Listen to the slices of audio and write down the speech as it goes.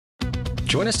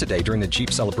Join us today during the Jeep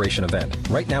Celebration event.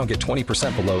 Right now, get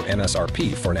 20% below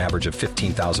MSRP for an average of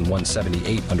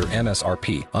 $15,178 under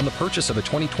MSRP on the purchase of a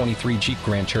 2023 Jeep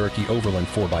Grand Cherokee Overland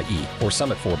 4xE or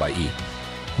Summit 4xE.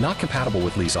 Not compatible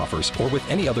with lease offers or with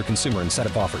any other consumer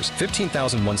incentive offers.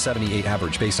 $15,178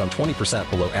 average based on 20%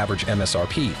 below average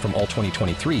MSRP from all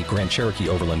 2023 Grand Cherokee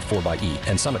Overland 4xE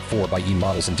and Summit 4xE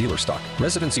models in dealer stock.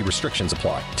 Residency restrictions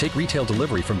apply. Take retail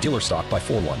delivery from dealer stock by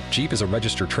 4/1. Jeep is a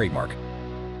registered trademark.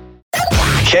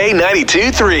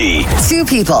 K92-3. Two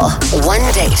people, one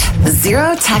date,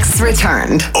 zero texts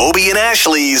returned. Obie and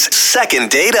Ashley's second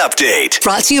date update.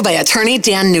 Brought to you by attorney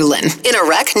Dan Newlin. In a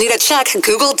wreck, need a check,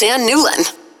 Google Dan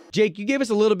Newlin. Jake, you gave us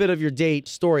a little bit of your date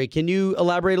story. Can you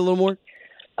elaborate a little more?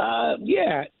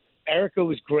 Yeah, Erica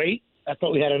was great. I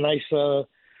thought we had a nice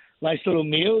little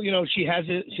meal. You know, she has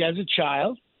a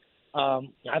child.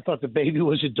 I thought the baby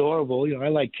was adorable. You know, I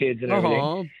like kids and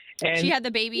everything. And she had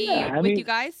the baby you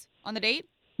guys on the date?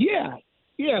 Yeah,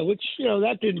 which, you know,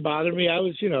 that didn't bother me.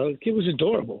 The kid was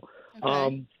adorable.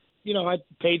 Okay. I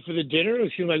paid for the dinner.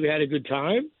 It seemed like we had a good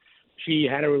time. She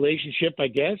had a relationship, I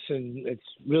guess, and it's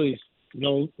really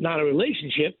not a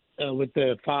relationship with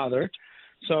the father.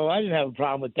 So I didn't have a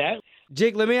problem with that.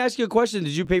 Jake, let me ask you a question.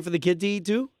 Did you pay for the kid to eat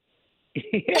too?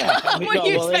 Yeah. Would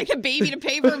you expect a baby to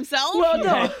pay for himself? Well,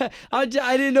 no. I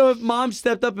didn't know if mom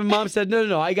stepped up and mom said,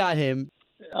 no, I got him.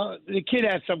 The kid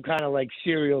had some kind of like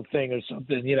cereal thing or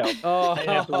something, you know. Oh, I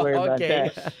didn't have to worry about okay.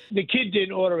 that. The kid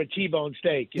didn't order a T-bone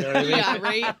steak, you know what I mean? Yeah,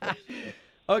 right?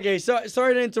 Okay, so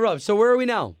sorry to interrupt. So where are we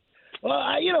now? Well,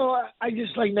 I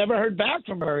just never heard back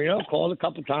from her. Called a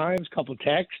couple times, couple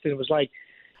texts, and it was like,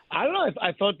 I don't know.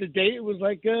 I thought the date was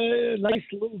like a nice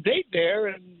little date there,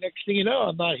 and next thing you know,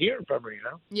 I'm not hearing from her.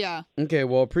 Yeah. Okay,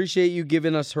 well, appreciate you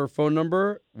giving us her phone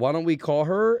number. Why don't we call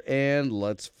her and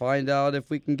let's find out if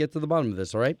we can get to the bottom of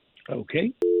this? All right?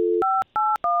 Okay.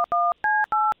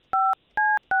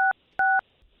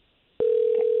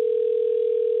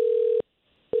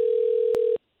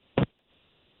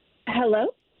 Hello,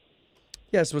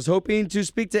 Yes, was hoping to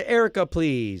speak to Erica,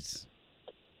 please.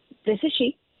 this is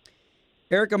she.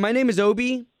 Erica, my name is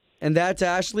Obie, and that's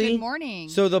Ashley. Good morning.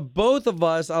 So the both of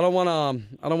us, I don't want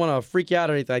to freak you out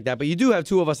or anything like that, but you do have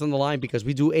two of us on the line because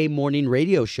we do a morning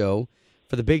radio show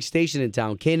for the big station in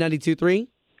town, K92.3.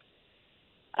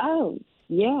 Oh,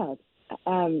 yeah.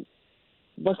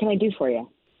 What can I do for you?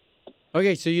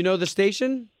 Okay, so you know the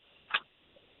station?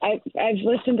 I've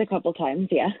listened a couple times.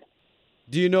 Yeah.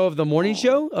 Do you know of the morning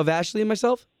show of Ashley and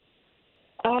myself?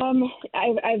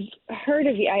 I've heard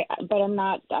of you, but I'm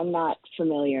not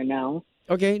familiar. No.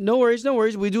 Okay, no worries.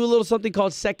 We do a little something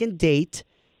called second date.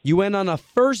 You went on a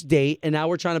first date, and now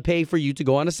we're trying to pay for you to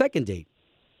go on a second date.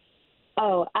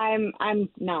 Oh, I'm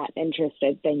not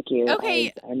interested. Thank you.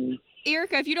 Okay.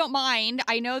 Erica, if you don't mind,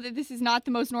 I know that this is not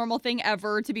the most normal thing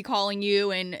ever to be calling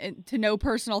you and to know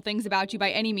personal things about you by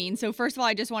any means. So first of all,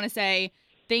 I just want to say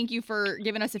thank you for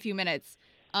giving us a few minutes.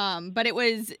 But it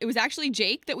was actually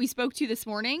Jake that we spoke to this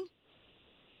morning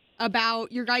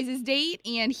about your guys' date,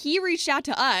 and he reached out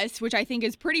to us, which I think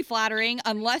is pretty flattering,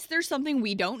 unless there's something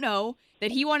we don't know, that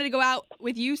he wanted to go out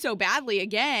with you so badly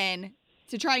again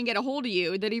to try and get a hold of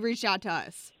you that he reached out to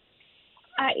us.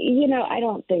 I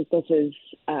don't think this is.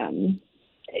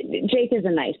 Jake is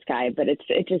a nice guy, but it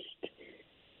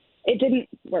didn't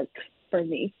work for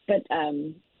me. But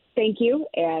thank you.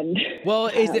 And well,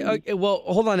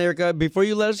 hold on, Erica. Before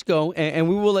you let us go, and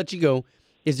we will let you go.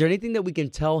 Is there anything that we can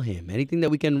tell him? Anything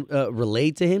that we can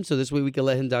relay to him, so this way we can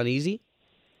let him down easy?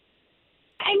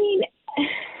 I mean,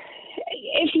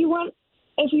 if you want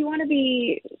to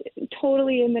be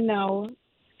totally in the know,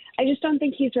 I just don't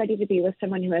think he's ready to be with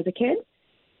someone who has a kid.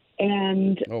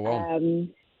 And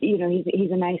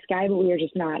he's a nice guy, but we are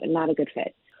just not a good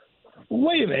fit.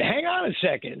 Wait a minute. Hang on a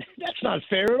second. That's not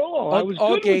fair at all. I was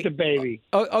good with the baby.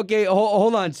 Okay,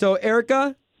 hold on. So,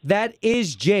 Erica, that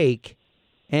is Jake,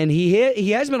 and he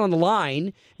has been on the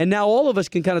line, and now all of us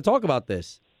can kind of talk about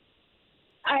this.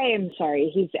 I am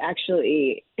sorry. He's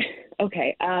actually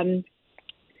okay.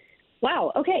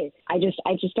 Wow. Okay. I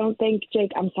just don't think,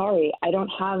 Jake. I'm sorry. I don't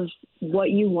have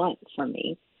what you want from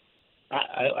me.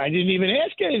 I didn't even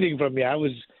ask anything from you.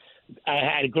 I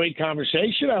had a great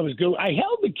conversation. I was good. I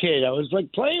held the kid. I was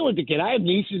playing with the kid. I have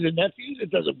nieces and nephews. It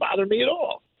doesn't bother me at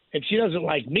all. If she doesn't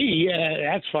like me,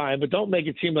 that's fine. But don't make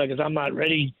it seem like I'm not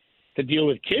ready to deal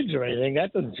with kids or anything.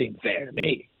 That doesn't seem fair to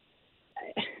me.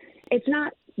 It's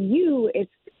not you.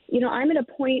 It's, I'm at a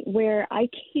point where I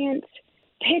can't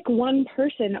pick one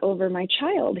person over my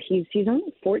child. He's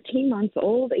only 14 months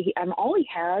old. I'm all he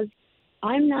has.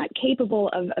 I'm not capable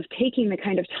of taking the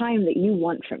kind of time that you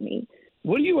want from me.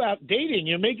 what are you out dating?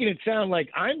 You're making it sound like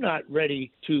I'm not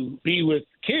ready to be with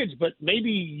kids, but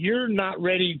maybe you're not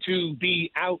ready to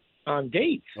be out on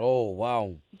dates. Oh,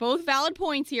 wow. Both valid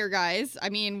points here, guys. I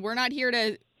mean, we're not here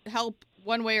to help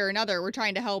one way or another. We're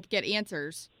trying to help get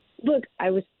answers. Look, I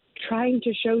was trying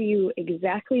to show you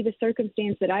exactly the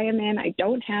circumstance that I am in. I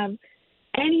don't have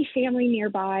any family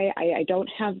nearby. I don't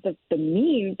have the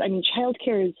means. I mean,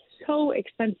 childcare is so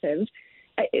expensive.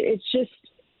 It's just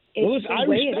it's I the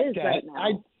way it respect is that. right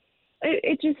now.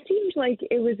 It just seemed like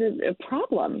it was a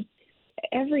problem.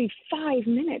 Every 5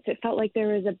 minutes, it felt like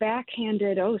there was a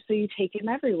backhanded, oh, so you take him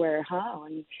everywhere, huh?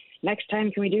 And next time,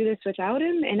 can we do this without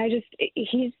him? And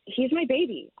he's my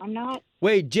baby. I'm not.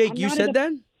 Wait, Jake, you said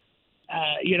that?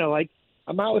 Like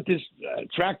I'm out with this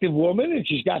attractive woman and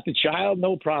she's got the child,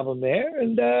 no problem there.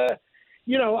 And,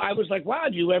 I was like, wow,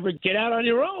 do you ever get out on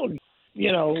your own?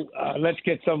 Let's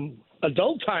get some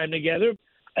adult time together.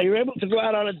 Are you able to go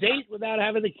out on a date without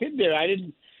having the kid there?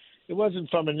 It wasn't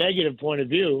from a negative point of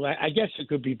view. I guess it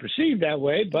could be perceived that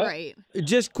way, but. Right.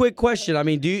 Just quick question. I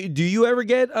mean, do you ever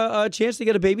get a chance to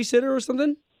get a babysitter or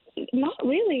something? Not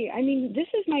really. I mean, this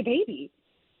is my baby.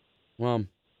 Well.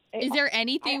 Is there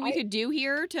anything we could do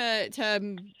here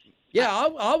to? Yeah,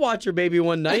 I'll watch your baby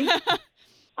one night.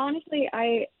 Honestly,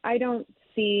 I don't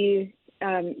see,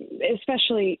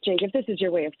 especially, Jake, if this is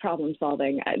your way of problem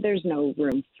solving, there's no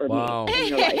room for me in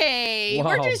your life. Hey, Wow.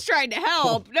 we're just trying to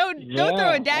help. Don't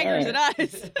throw daggers at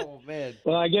us. Oh, man.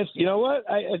 Well, I guess, you know what?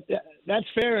 That's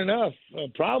fair enough.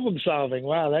 Problem solving.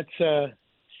 Wow, that's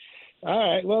all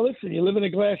right. Well, listen, you live in a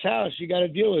glass house. You got to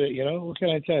deal with it, What can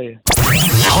I tell you?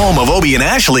 Home of Obie and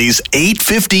Ashley's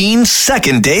 8:15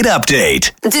 second date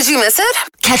update. Did you miss it?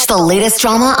 Catch the latest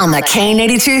drama on the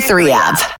K82 3 app.